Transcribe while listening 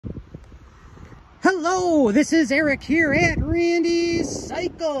Hello, this is Eric here at Randy's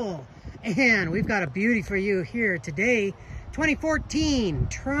Cycle, and we've got a beauty for you here today. 2014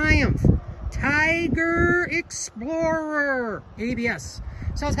 Triumph Tiger Explorer ABS.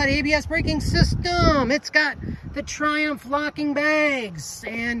 So it's got ABS braking system. It's got the Triumph locking bags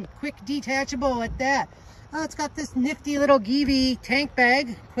and quick detachable at that. It's got this nifty little Givi tank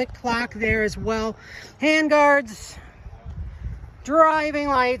bag, quick lock there as well. Hand guards, driving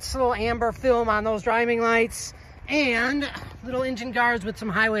lights, little amber film on those driving lights, and little engine guards with some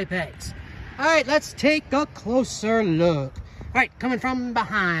highway pegs. All right, let's take a closer look. All right, coming from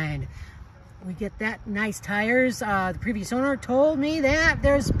behind, we get that nice tires. The previous owner told me that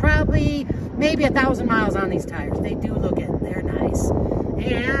there's probably maybe 1,000 miles on these tires. They do look it, they're nice.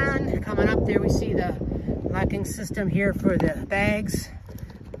 And coming up there, we see the locking system here for the bags,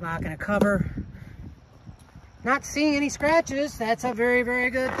 lock and a cover. Not seeing any scratches. That's a very,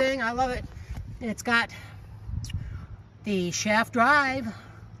 very good thing. I love it. It's got the shaft drive.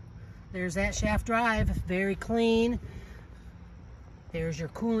 There's that shaft drive, very clean. There's your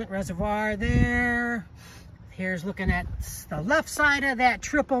coolant reservoir there. Here's looking at the left side of that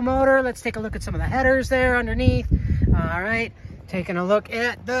triple motor. Let's take a look at some of the headers there underneath. All right, taking a look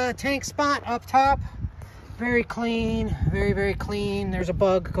at the tank spot up top. Very clean, very, very clean. There's a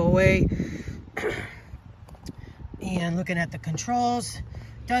bug, go away. And looking at the controls,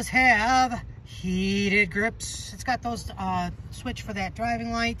 does have heated grips. It's got those switch for that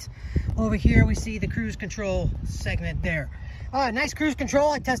driving light. Over here we see the cruise control segment there. Nice cruise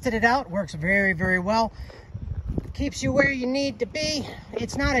control. I tested it out. Works very, very well. Keeps you where you need to be.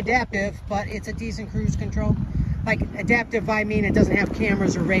 It's not adaptive, but it's a decent cruise control. Like adaptive, I mean it doesn't have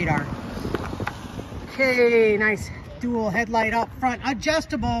cameras or radar. Okay, nice dual headlight up front.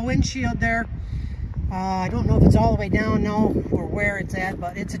 Adjustable windshield there. I don't know if it's all the way down now or where it's at,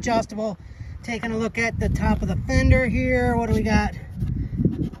 but it's adjustable. Taking a look at the top of the fender here. What do we got?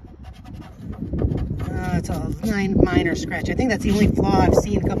 It's a minor scratch. I think that's the only flaw I've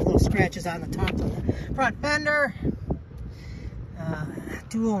seen. A couple little scratches on the top of the front fender.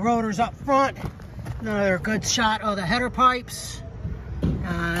 Dual rotors up front. Another good shot of the header pipes.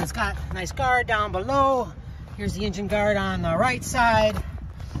 It's got a nice guard down below. Here's the engine guard on the right side.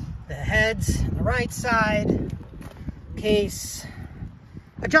 The heads on the right side. Case.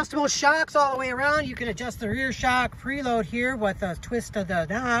 Adjustable shocks all the way around. You can adjust the rear shock preload here with a twist of the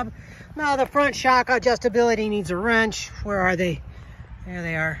knob. Now the front shock adjustability needs a wrench. Where are they? There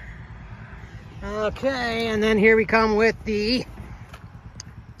they are. Okay, and then here we come with the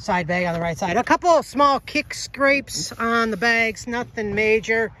side bag on the right side. A couple of small kick scrapes on the bags, nothing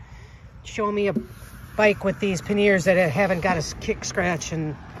major. Show me a bike with these panniers that haven't got a kick scratch,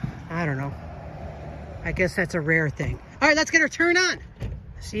 and I don't know. I guess that's a rare thing. All right, let's get her turned on.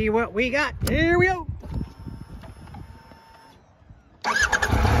 See what we got. Here we go.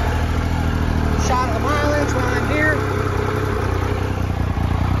 Shot of the mileage while I'm here.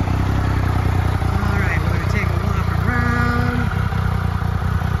 All right, we're going to take a walk around.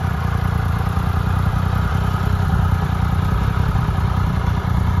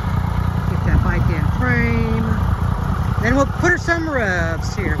 Get that bike in frame. Then we'll put her some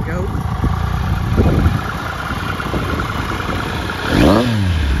revs. Here we go.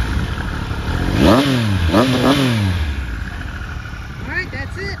 Alright,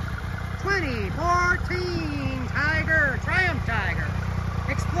 that's it. 2014 Triumph Tiger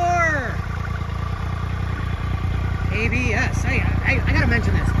Explorer ABS. I gotta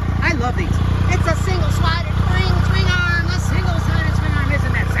mention this. I love these. It's a single-sided swing arm. A single-sided swing arm.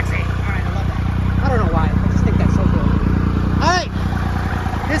 Isn't that sexy? Alright, I love that. I don't know why. I just think that's so cool. Alright,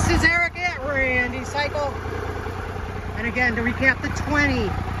 this is Eric at Randy Cycle. And again, to recap, the 2014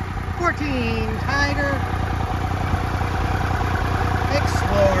 Tiger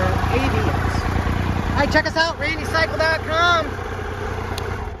Explorer ABS. All right, check us out, randycycle.com.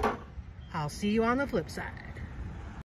 I'll see you on the flip side.